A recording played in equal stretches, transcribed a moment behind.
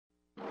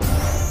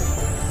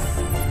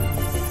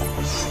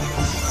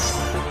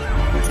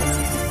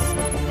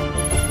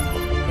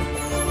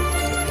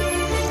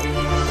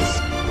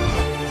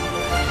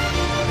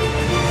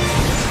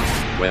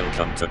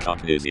Welcome to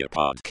Cognitia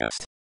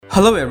Podcast.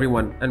 Hello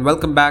everyone and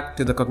welcome back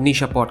to the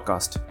Cognitia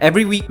Podcast.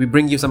 Every week we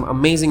bring you some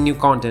amazing new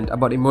content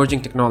about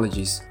emerging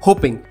technologies,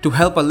 hoping to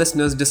help our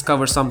listeners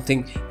discover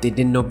something they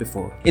didn't know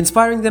before,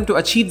 inspiring them to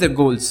achieve their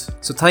goals.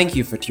 So thank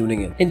you for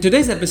tuning in. In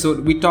today's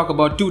episode, we talk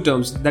about two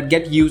terms that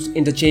get used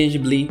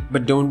interchangeably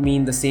but don't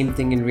mean the same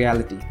thing in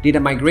reality: data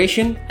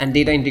migration and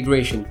data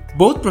integration.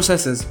 Both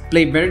processes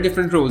play very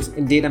different roles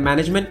in data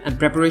management and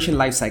preparation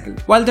lifecycle.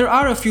 While there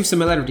are a few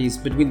similarities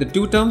between the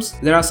two terms,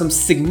 there are some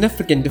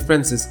significant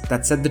differences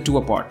that set the two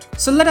apart.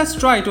 So let us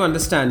try to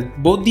understand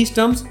both these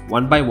terms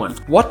one by one.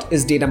 What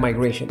is data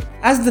migration?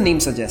 As the name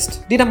suggests,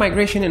 data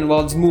migration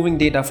involves moving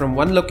data from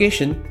one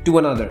location to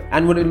another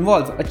and would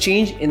involve a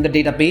change in the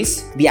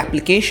database, the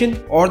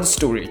application, or the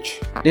storage.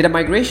 Data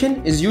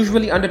migration is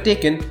usually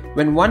undertaken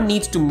when one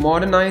needs to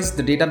modernize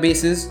the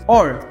databases,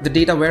 or the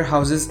data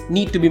warehouses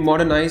need to be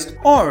modernized,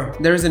 or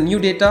there is a new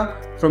data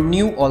from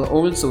new or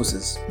old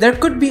sources. There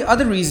could be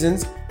other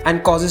reasons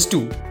and causes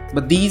too,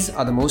 but these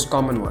are the most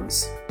common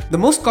ones. The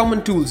most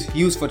common tools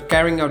used for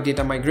carrying out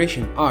data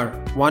migration are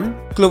 1.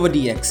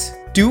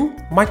 CloverDX, 2.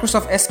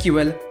 Microsoft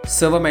SQL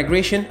Server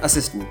Migration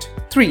Assistant,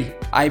 3.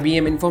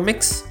 IBM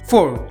Informix,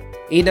 4.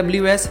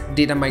 AWS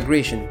Data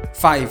Migration,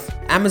 5.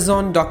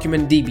 Amazon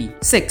Document DB,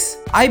 6.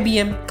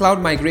 IBM Cloud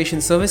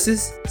Migration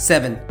Services,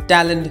 7.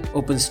 Talend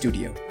Open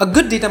Studio. A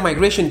good data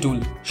migration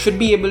tool should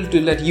be able to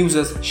let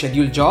users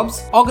schedule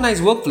jobs, organize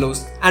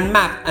workflows, and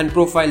map and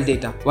profile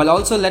data, while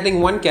also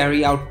letting one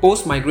carry out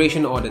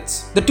post-migration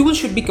audits. The tool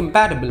should be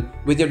compatible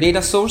with your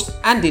data source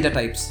and data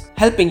types,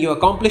 helping you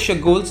accomplish your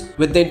goals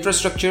with the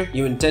infrastructure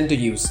you intend to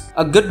use.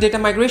 A good data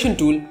migration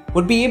tool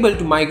would be able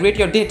to migrate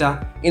your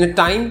data in a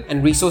time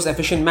and resource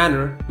efficient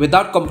manner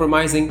without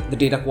compromising the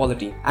data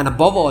quality. And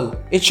above all,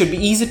 it should be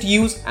easy to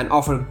use and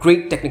offer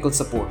great technical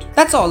support.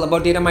 That's all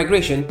about data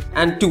migration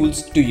and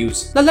tools to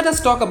use. Now let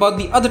us talk about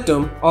the other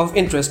term of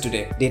interest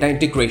today: data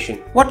integration.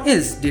 What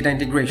is data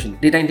integration?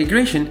 Data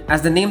integration,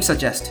 as the name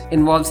suggests,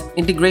 involves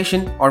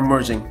integration or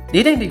merging.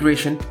 Data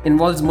integration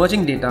involves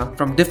merging data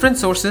from different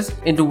sources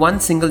into one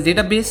single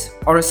database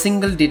or a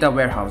single data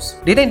warehouse.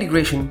 Data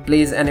integration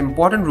plays an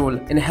important role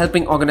in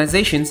helping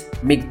organizations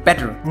make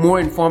better, more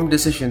informed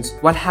decisions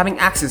while having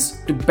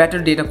access to better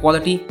data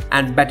quality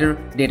and better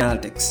data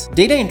analytics.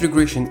 Data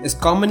integration is a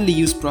commonly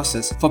used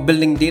process for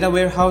building data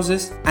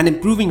warehouses and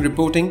improving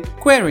reporting,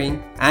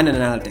 querying, and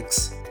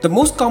analytics. The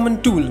most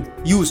common tool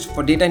used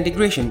for data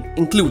integration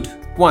include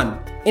 1.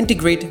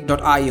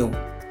 Integrate.io,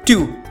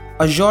 2.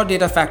 Azure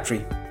Data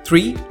Factory,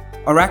 3.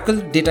 Oracle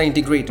Data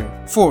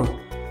Integrator, 4.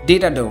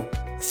 Datadog,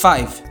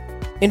 5.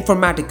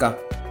 Informatica,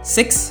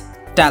 6.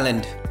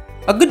 Talend.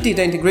 A good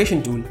data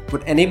integration tool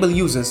would enable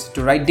users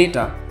to write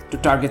data to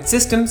target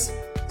systems,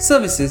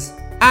 services,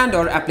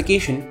 and/or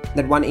application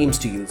that one aims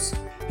to use.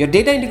 Your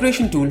data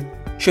integration tool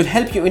should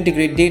help you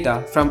integrate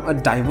data from a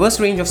diverse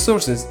range of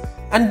sources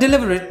and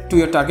deliver it to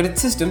your targeted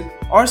system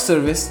or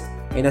service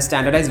in a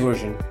standardized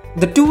version.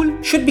 The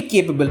tool should be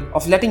capable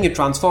of letting you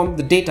transform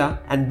the data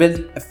and build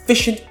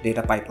efficient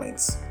data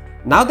pipelines.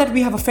 Now that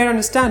we have a fair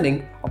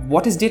understanding of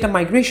what is data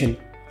migration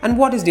and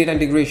what is data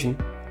integration,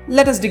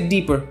 let us dig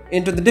deeper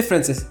into the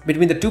differences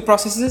between the two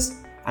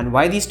processes and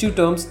why these two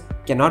terms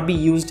cannot be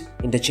used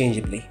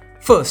interchangeably.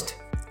 First,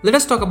 let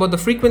us talk about the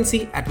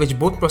frequency at which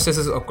both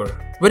processes occur.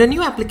 When a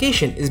new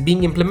application is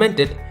being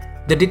implemented,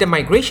 the data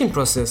migration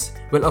process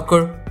will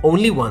occur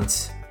only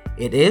once.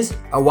 It is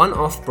a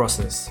one-off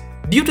process.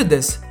 Due to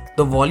this,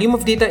 the volume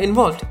of data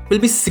involved will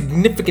be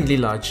significantly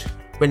large.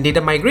 When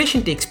data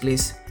migration takes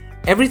place,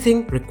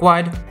 everything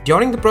required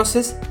during the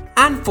process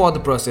and for the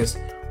process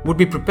would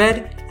be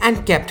prepared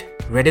and kept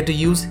ready to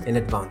use in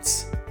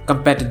advance.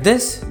 Compared to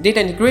this, data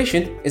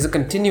integration is a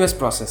continuous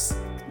process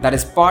that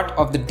is part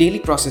of the daily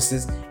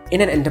processes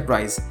in an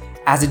enterprise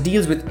as it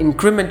deals with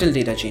incremental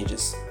data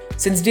changes.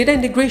 Since data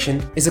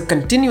integration is a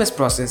continuous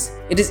process,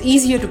 it is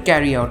easier to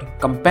carry out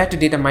compared to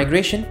data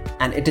migration,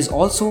 and it is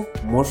also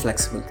more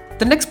flexible.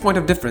 The next point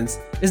of difference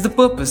is the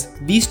purpose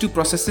these two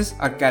processes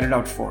are carried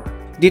out for.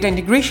 Data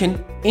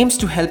integration aims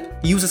to help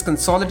users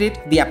consolidate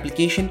the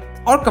application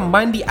or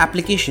combine the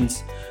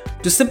applications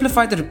to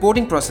simplify the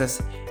reporting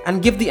process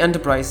and give the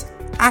enterprise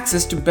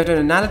access to better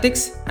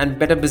analytics and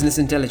better business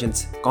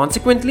intelligence,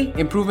 consequently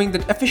improving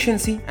the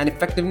efficiency and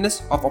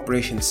effectiveness of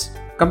operations.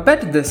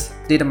 Compared to this,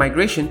 data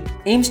migration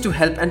aims to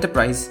help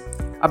enterprise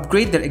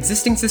upgrade their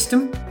existing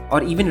system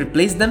or even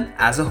replace them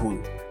as a whole.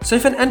 So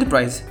if an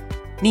enterprise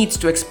needs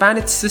to expand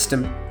its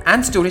system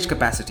and storage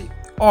capacity,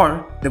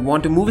 or they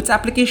want to move its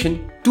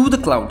application to the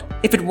cloud,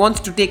 if it wants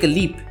to take a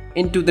leap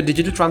into the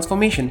digital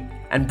transformation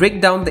and break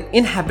down the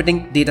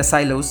inhabiting data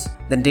silos,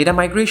 then data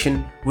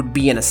migration would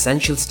be an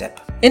essential step.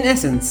 In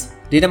essence,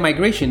 data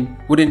migration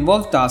would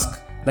involve tasks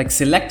like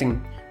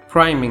selecting,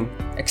 priming,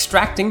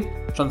 extracting,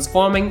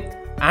 transforming,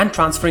 and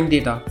transferring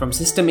data from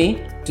system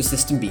A to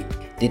system B.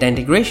 Data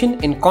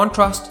integration, in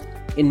contrast,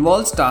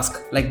 involves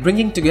tasks like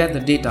bringing together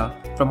data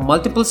from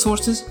multiple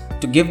sources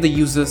to give the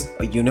users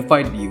a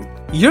unified view.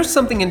 Here's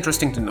something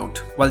interesting to note.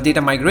 While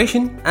data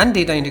migration and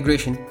data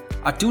integration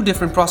are two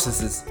different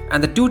processes,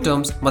 and the two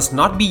terms must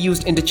not be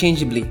used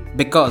interchangeably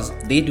because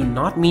they do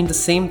not mean the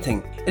same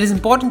thing. It is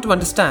important to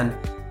understand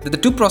that the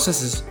two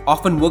processes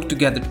often work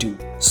together too.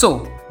 So,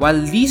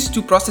 while these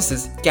two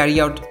processes carry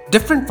out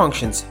different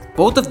functions,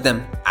 both of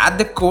them at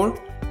their core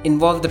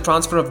involve the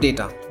transfer of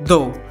data,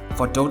 though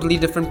for totally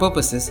different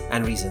purposes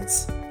and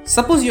reasons.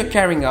 Suppose you're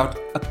carrying out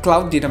a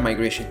cloud data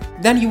migration,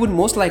 then you would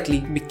most likely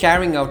be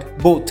carrying out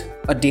both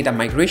a data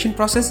migration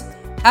process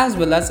as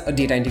well as a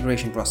data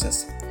integration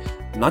process.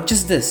 Not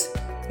just this,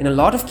 in a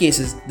lot of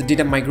cases, the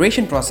data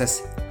migration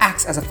process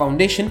acts as a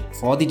foundation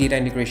for the data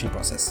integration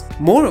process.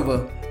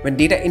 Moreover, when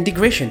data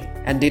integration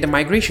and data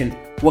migration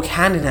work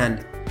hand in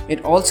hand,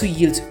 it also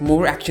yields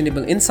more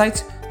actionable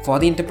insights for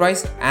the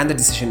enterprise and the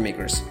decision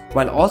makers,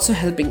 while also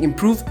helping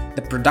improve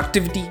the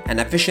productivity and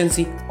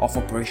efficiency of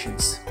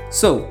operations.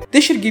 So,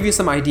 this should give you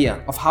some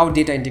idea of how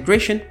data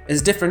integration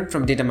is different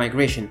from data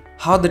migration,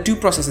 how the two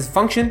processes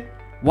function,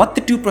 what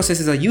the two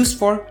processes are used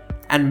for,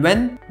 and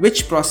when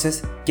which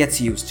process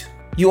gets used.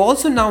 You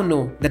also now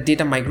know that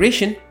data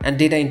migration and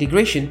data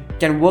integration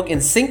can work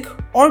in sync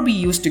or be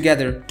used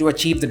together to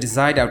achieve the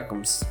desired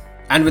outcomes.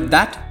 And with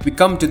that, we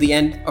come to the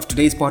end of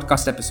today's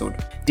podcast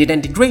episode. Data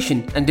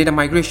integration and data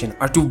migration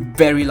are two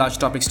very large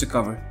topics to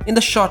cover in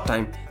the short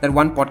time that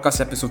one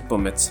podcast episode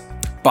permits.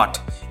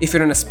 But if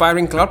you're an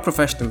aspiring cloud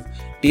professional,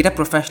 data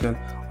professional,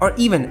 or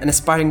even an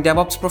aspiring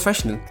DevOps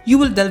professional, you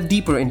will delve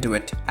deeper into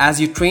it as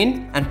you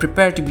train and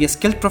prepare to be a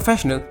skilled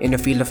professional in your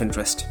field of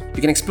interest.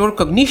 You can explore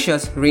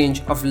Cognitia's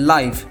range of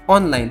live,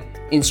 online,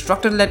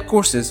 instructor-led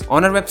courses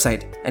on our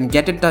website and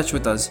get in touch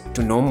with us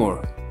to know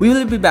more. We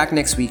will be back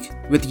next week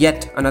with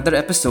yet another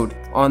episode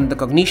on the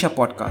Cognitia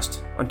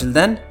podcast. Until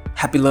then,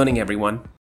 happy learning, everyone.